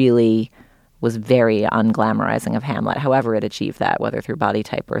that really was very unglamorizing of Hamlet, however it achieved that, whether through body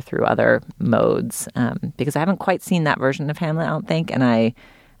type or through other modes, because I haven't quite seen that version of Hamlet, I don't think, and I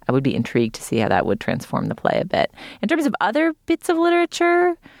would be intrigued to see how that would transform the play a bit. In terms of other bits of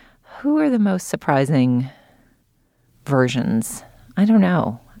literature, who are the most surprising versions? I don't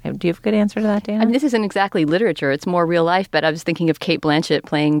know. Do you have a good answer to that, Dana? I mean, this isn't exactly literature. It's more real life, but I was thinking of Cate Blanchett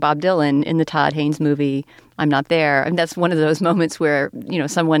playing Bob Dylan in the Todd Haynes movie, I'm Not There. And that's one of those moments where,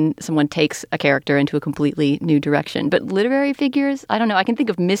 someone takes a character into a completely new direction. But literary figures, I don't know. I can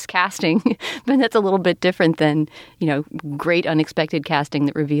think of miscasting, but that's a little bit different than, great unexpected casting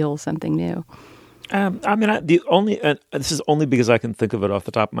that reveals something new. This is only because I can think of it off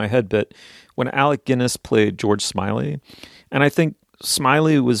the top of my head, but when Alec Guinness played George Smiley, and I think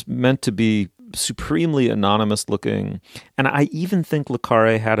Smiley was meant to be supremely anonymous looking, and I even think Le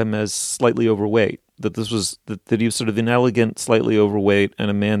Carre had him as slightly overweight. That he was sort of inelegant, slightly overweight, and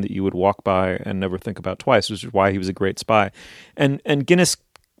a man that you would walk by and never think about twice, which is why he was a great spy. And Guinness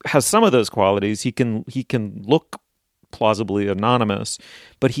has some of those qualities. He can look plausibly anonymous,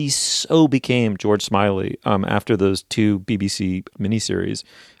 but he so became George Smiley after those two BBC miniseries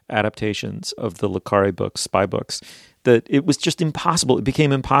adaptations of the Le Carre books, spy books, that it was just impossible. It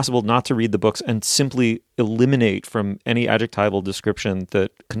became impossible not to read the books and simply eliminate from any adjectival description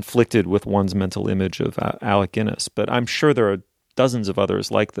that conflicted with one's mental image of Alec Guinness. But I'm sure there are dozens of others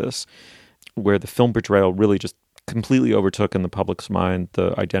like this, where the film portrayal really just completely overtook in the public's mind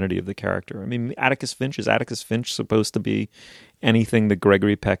the identity of the character. I mean, is Atticus Finch supposed to be anything that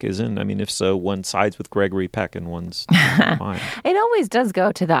Gregory Peck isn't? I mean, if so, one sides with Gregory Peck and one's fine. It always does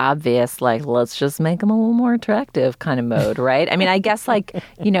go to the obvious, like, let's just make him a little more attractive kind of mode, right? I mean, I guess, like,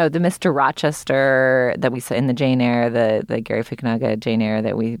 the Mr. Rochester that we saw in the Jane Eyre, the Gary Fukunaga Jane Eyre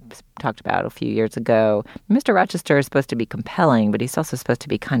that we talked about a few years ago. Mr. Rochester is supposed to be compelling, but he's also supposed to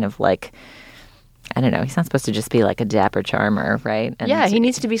be kind of like, I don't know. He's not supposed to just be like a dapper charmer, right? And he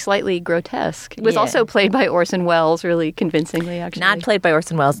needs to be slightly grotesque. It was also played by Orson Welles really convincingly, actually. Not played by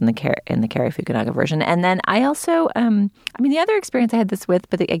Orson Welles in the Cary Fukunaga version. And then I also, the other experience I had this with,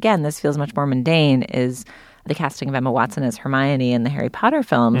 but again, this feels much more mundane, is the casting of Emma Watson as Hermione in the Harry Potter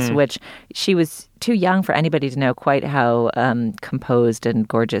films, which she was too young for anybody to know quite how composed and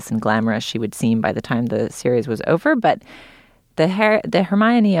gorgeous and glamorous she would seem by the time the series was over. But the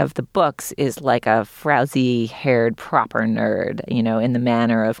Hermione of the books is like a frowsy-haired proper nerd, you know, in the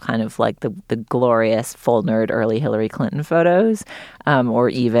manner of kind of like the glorious full nerd early Hillary Clinton photos, or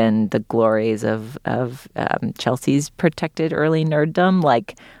even the glories of Chelsea's protected early nerddom.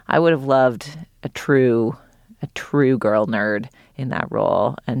 Like, I would have loved a true girl nerd in that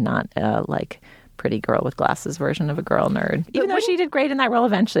role, and not like pretty girl with glasses version of a girl nerd. Even though she did great in that role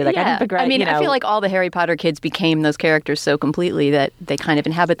eventually. Like, yeah. I didn't begrudge, I feel like all the Harry Potter kids became those characters so completely that they kind of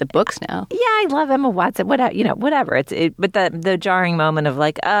inhabit the books now. Yeah, I love Emma Watson. Whatever. But the jarring moment of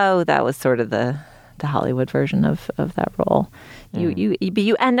like, oh, that was sort of the Hollywood version of that role.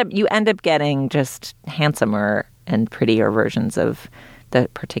 You end up getting just handsomer and prettier versions of the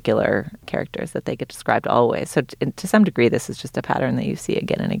particular characters that they get described always. So to some degree, this is just a pattern that you see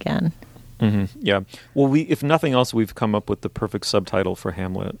again and again. Mm-hmm. Yeah. Well, if nothing else, we've come up with the perfect subtitle for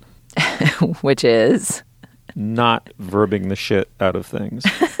Hamlet. Which is? Not verbing the shit out of things.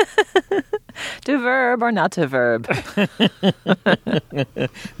 To verb or not to verb?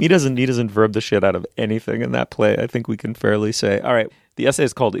 He doesn't verb the shit out of anything in that play, I think we can fairly say. All right. The essay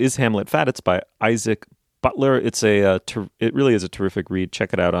is called Is Hamlet Fat? It's by Isaac Butler. It's it really is a terrific read.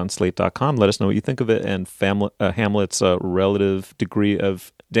 Check it out on slate.com. Let us know what you think of it and Hamlet's relative degree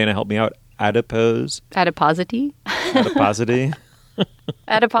of, Dana, help me out, adiposity? Adiposity?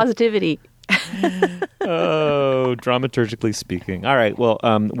 Adipositivity. Oh, dramaturgically speaking. All right. Well,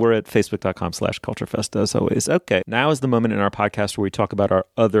 we're at facebook.com/culturefest as always. Okay. Now is the moment in our podcast where we talk about our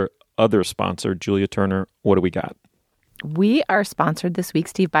other sponsor, Julia Turner. What do we got? We are sponsored this week,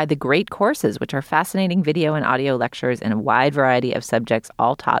 Steve, by The Great Courses, which are fascinating video and audio lectures in a wide variety of subjects,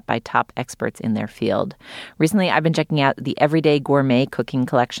 all taught by top experts in their field. Recently, I've been checking out the Everyday Gourmet Cooking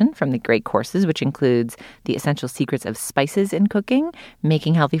Collection from The Great Courses, which includes the essential secrets of spices in cooking,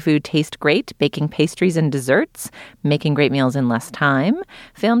 making healthy food taste great, baking pastries and desserts, making great meals in less time.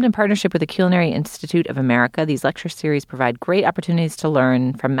 Filmed in partnership with the Culinary Institute of America, these lecture series provide great opportunities to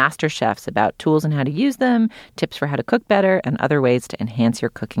learn from master chefs about tools and how to use them, tips for how to cook better, and other ways to enhance your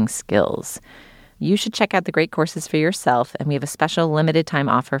cooking skills. You should check out The Great Courses for yourself, and we have a special limited time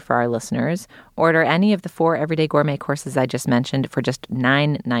offer for our listeners. Order any of the 4 Everyday Gourmet courses I just mentioned for just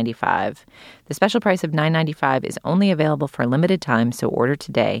 $9.95. The special price of $9.95 is only available for a limited time, so order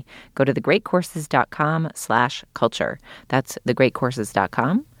today. Go to thegreatcourses.com/culture. That's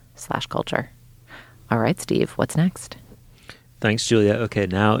thegreatcourses.com/culture. All right, Steve, what's next? Thanks, Julia. Okay,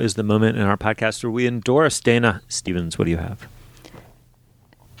 now is the moment in our podcast where we endorse Dana Stevens. What do you have?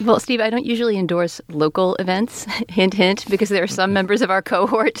 Well, Steve, I don't usually endorse local events, hint, hint, because there are some members of our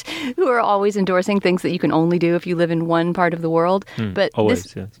cohort who are always endorsing things that you can only do if you live in one part of the world. But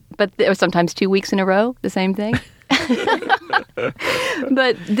always, yes. But sometimes 2 weeks in a row, the same thing.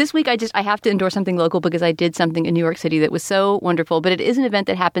 But this week, I have to endorse something local because I did something in New York City that was so wonderful. But it is an event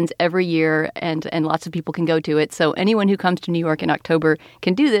that happens every year, and lots of people can go to it. So anyone who comes to New York in October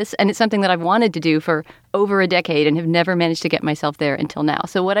can do this. And it's something that I've wanted to do for over a decade and have never managed to get myself there until now.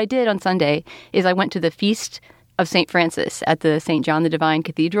 So what I did on Sunday is I went to the Feast of St. Francis at the St. John the Divine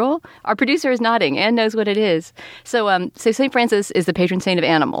Cathedral. Our producer is nodding and knows what it is. So St. Francis is the patron saint of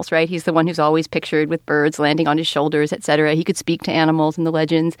animals, right? He's the one who's always pictured with birds landing on his shoulders, etc. He could speak to animals in the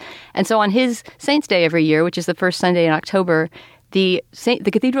legends. And so on his Saint's Day every year, which is the first Sunday in October, the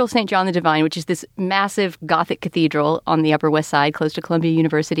Cathedral of St. John the Divine, which is this massive Gothic cathedral on the Upper West Side, close to Columbia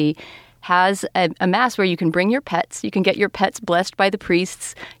University, has a mass where you can bring your pets. You can get your pets blessed by the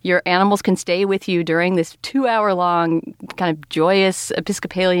priests. Your animals can stay with you during this 2-hour-long kind of joyous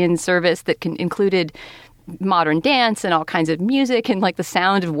Episcopalian service that included modern dance and all kinds of music and like the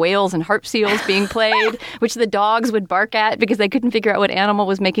sound of whales and harp seals being played, which the dogs would bark at because they couldn't figure out what animal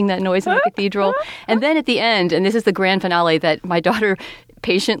was making that noise in the cathedral. And then at the end, and this is the grand finale that my daughter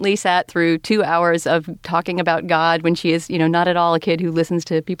patiently sat through 2 hours of talking about God when she is, not at all a kid who listens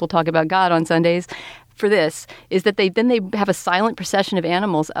to people talk about God on Sundays. For this is that they have a silent procession of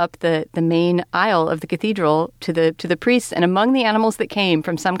animals up the main aisle of the cathedral to the priests, and among the animals that came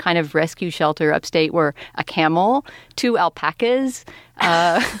from some kind of rescue shelter upstate were a camel, 2 alpacas,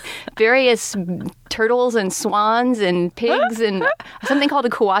 various turtles and swans and pigs and something called a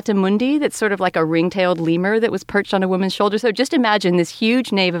coata mundi that's sort of like a ring-tailed lemur that was perched on a woman's shoulder. So just imagine this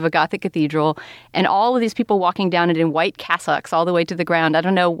huge nave of a Gothic cathedral and all of these people walking down it in white cassocks all the way to the ground. I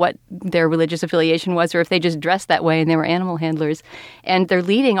don't know what their religious affiliation was or if they just dressed that way and they were animal handlers. And they're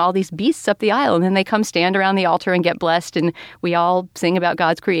leading all these beasts up the aisle, and then they come stand around the altar and get blessed, and we all sing about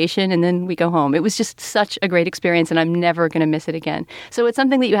God's creation, and then we go home. It was just such a great experience, and I'm never going to miss it again. So it's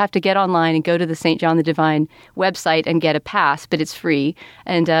something that you have to get online and go to the St. John the Divine website and get a pass, but it's free.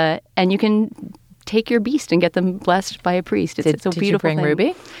 And you can take your beast and get them blessed by a priest. It's a Did beautiful you bring thing.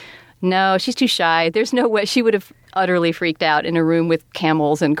 Ruby? No, she's too shy. There's no way. She would have utterly freaked out in a room with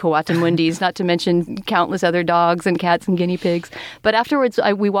camels and coatimundis, not to mention countless other dogs and cats and guinea pigs. But afterwards,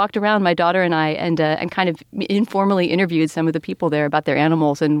 we walked around, my daughter and I, and kind of informally interviewed some of the people there about their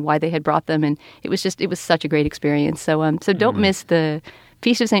animals and why they had brought them. And it was such a great experience. So don't miss the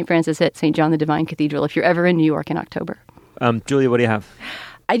Feast of St. Francis at St. John the Divine Cathedral if you're ever in New York in October. Julia, what do you have?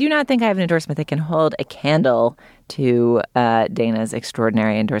 I do not think I have an endorsement that can hold a candle to Dana's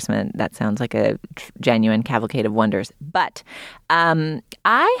extraordinary endorsement. That sounds like a genuine cavalcade of wonders. But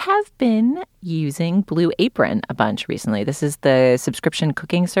I have been using Blue Apron a bunch recently. This is the subscription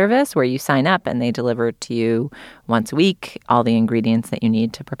cooking service where you sign up and they deliver to you once a week all the ingredients that you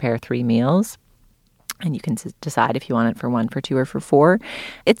need to prepare 3 meals. And you can decide if you want it for 1, for 2, or for 4.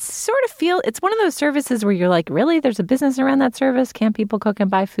 It's one of those services where you're like, really? There's a business around that service? Can't people cook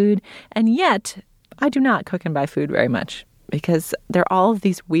and buy food? And yet, I do not cook and buy food very much because there are all of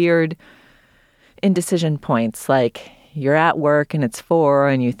these weird indecision points. Like, you're at work and it's 4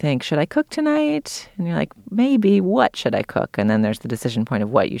 and you think, should I cook tonight? And you're like, maybe. What should I cook? And then there's the decision point of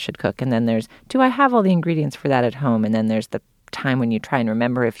what you should cook. And then there's, do I have all the ingredients for that at home? And then there's the time when you try and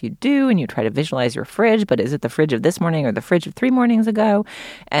remember if you do, and you try to visualize your fridge, but is it the fridge of this morning or the fridge of 3 mornings ago?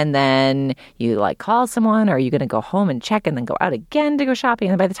 And then you call someone, or are you going to go home and check and then go out again to go shopping?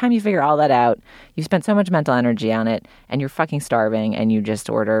 And by the time you figure all that out, you've spent so much mental energy on it and you're fucking starving and you just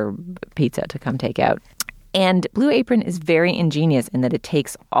order pizza to come take out. And Blue Apron is very ingenious in that it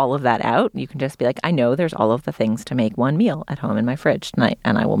takes all of that out. You can just be like, I know there's all of the things to make one meal at home in my fridge tonight,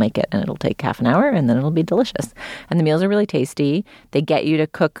 and I will make it, and it'll take half an hour, and then it'll be delicious. And the meals are really tasty. They get you to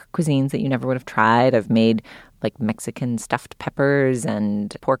cook cuisines that you never would have tried. I've made Mexican stuffed peppers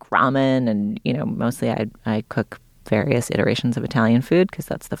and pork ramen, and mostly I cook various iterations of Italian food because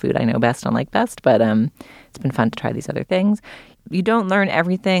that's the food I know best and like best. But it's been fun to try these other things. You don't learn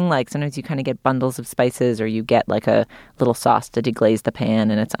everything. Sometimes you kind of get bundles of spices, or you get a little sauce to deglaze the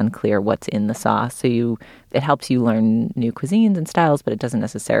pan and it's unclear what's in the sauce. So it helps you learn new cuisines and styles, but it doesn't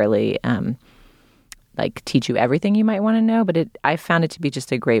necessarily teach you everything you might want to know. But I found it to be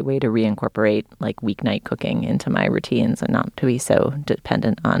just a great way to reincorporate weeknight cooking into my routines and not to be so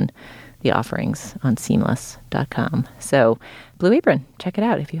dependent on the offerings on seamless.com. So Blue Apron, check it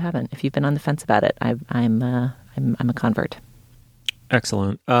out if you haven't. If you've been on the fence about it, I'm a convert.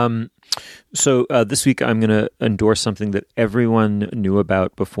 Excellent. So this week I'm going to endorse something that everyone knew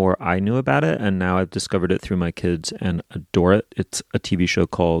about before I knew about it, and now I've discovered it through my kids and adore it. It's a TV show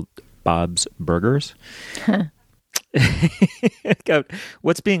called Bob's Burgers.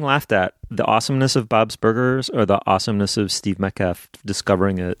 What's being laughed at? The awesomeness of Bob's Burgers or the awesomeness of Steve Metcalf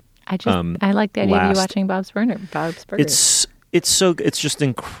discovering it? I like the idea of you watching Bob's Burgers. It's just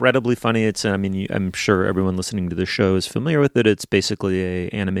incredibly funny. I'm sure everyone listening to the show is familiar with it. It's basically a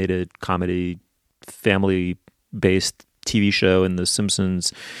animated comedy, family-based TV show in the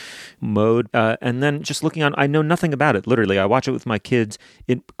Simpsons mode. And then just looking on, I know nothing about it. Literally, I watch it with my kids.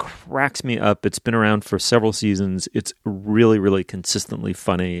 It cracks me up. It's been around for several seasons. It's really, really consistently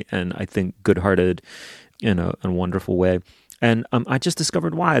funny, and I think good-hearted in a wonderful way. And I just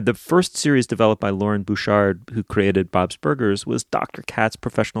discovered why. The first series developed by Lauren Bouchard, who created Bob's Burgers, was Dr. Katz,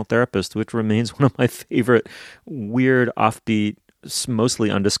 Professional Therapist, which remains one of my favorite weird, offbeat,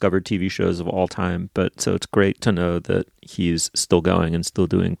 mostly undiscovered TV shows of all time. So it's great to know that he's still going and still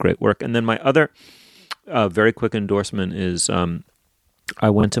doing great work. And then my other very quick endorsement is I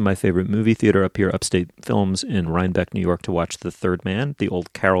went to my favorite movie theater up here, Upstate Films in Rhinebeck, New York, to watch The Third Man, the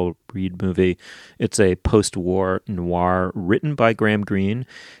old Carol Reed movie. It's a post-war noir written by Graham Greene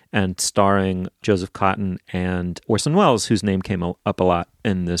and starring Joseph Cotten and Orson Welles, whose name came up a lot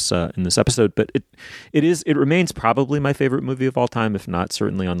in this episode. But it remains probably my favorite movie of all time, if not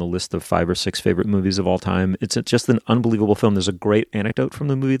certainly on the list of 5 or 6 favorite movies of all time. It's just an unbelievable film. There's a great anecdote from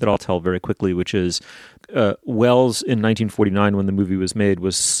the movie that I'll tell very quickly, which is Welles in 1949, when the movie was made,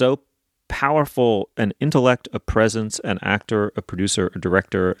 was so powerful an intellect, a presence, an actor, a producer, a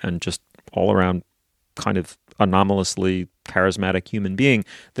director, and just all around kind of anomalously charismatic human being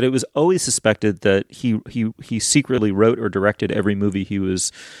that it was always suspected that he secretly wrote or directed every movie he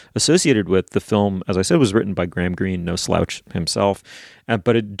was associated with. The film, as I said, was written by Graham Greene, no slouch himself,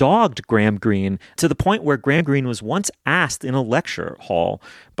 but it dogged Graham Greene to the point where Graham Greene was once asked in a lecture hall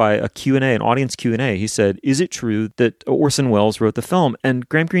by a Q&A, an audience Q&A. He said, "Is it true that Orson Welles wrote the film?" And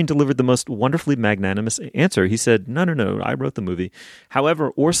Graham Greene delivered the most wonderfully magnanimous answer. He said, No, I wrote the movie.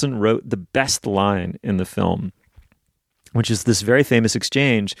 However, Orson wrote the best line in the film. which is this very famous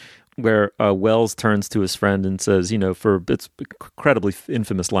exchange where Wells turns to his friend and says, it's an incredibly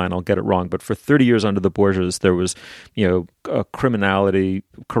infamous line, I'll get it wrong, but for 30 years under the Borgias, there was, criminality,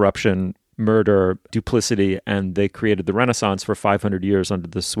 corruption, murder, duplicity, and they created the Renaissance. For 500 years under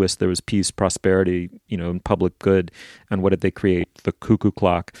the Swiss. There was peace, prosperity, and public good. And what did they create? The cuckoo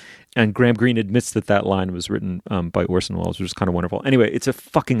clock. And Graham Greene admits that line was written by Orson Welles, which is kind of wonderful. Anyway, it's a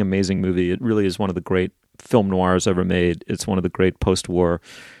fucking amazing movie. It really is one of the great film noirs ever made. It's one of the great post-war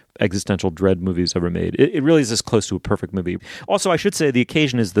existential dread movies ever made. It really is as close to a perfect movie. Also, I should say the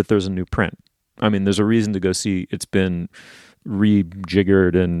occasion is that there's a new print. I mean, there's a reason to go see. It's been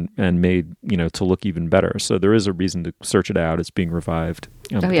rejiggered and made, to look even better. So there is a reason to search it out. It's being revived.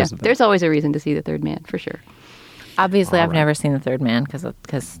 There's always a reason to see The Third Man, for sure. Obviously, I've never seen The Third Man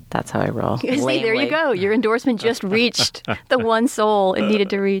because that's how I roll. See, there you go. Your endorsement just reached the one soul it needed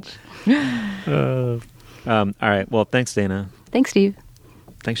to reach. All right. Well, thanks, Dana. Thanks, Steve.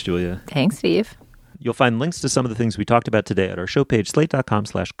 Thanks, Julia. Thanks, Steve. You'll find links to some of the things we talked about today at our show page,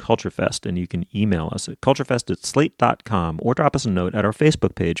 slate.com/culturefest, and you can email us at culturefest@slate.com or drop us a note at our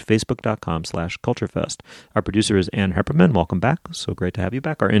Facebook page, facebook.com/culturefest. Our producer is Ann Hepperman. Welcome back. So great to have you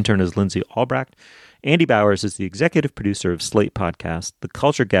back. Our intern is Lindsay Albrecht. Andy Bowers is the executive producer of Slate Podcast. The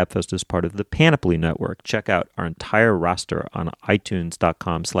Culture Gabfest is part of the Panoply Network. Check out our entire roster on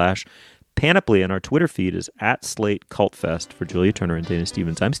itunes.com/Panoply, and our Twitter feed is @SlateCultFest. For Julia Turner and Dana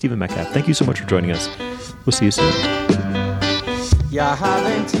Stevens, I'm Stephen Metcalf. Thank you so much for joining us. We'll see you soon. You're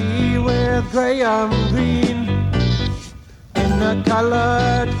having tea with Graham Greene in a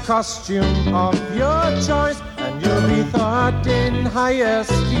colored costume of your choice, and you'll be thought in high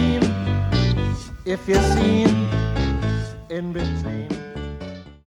esteem if you're seen in between.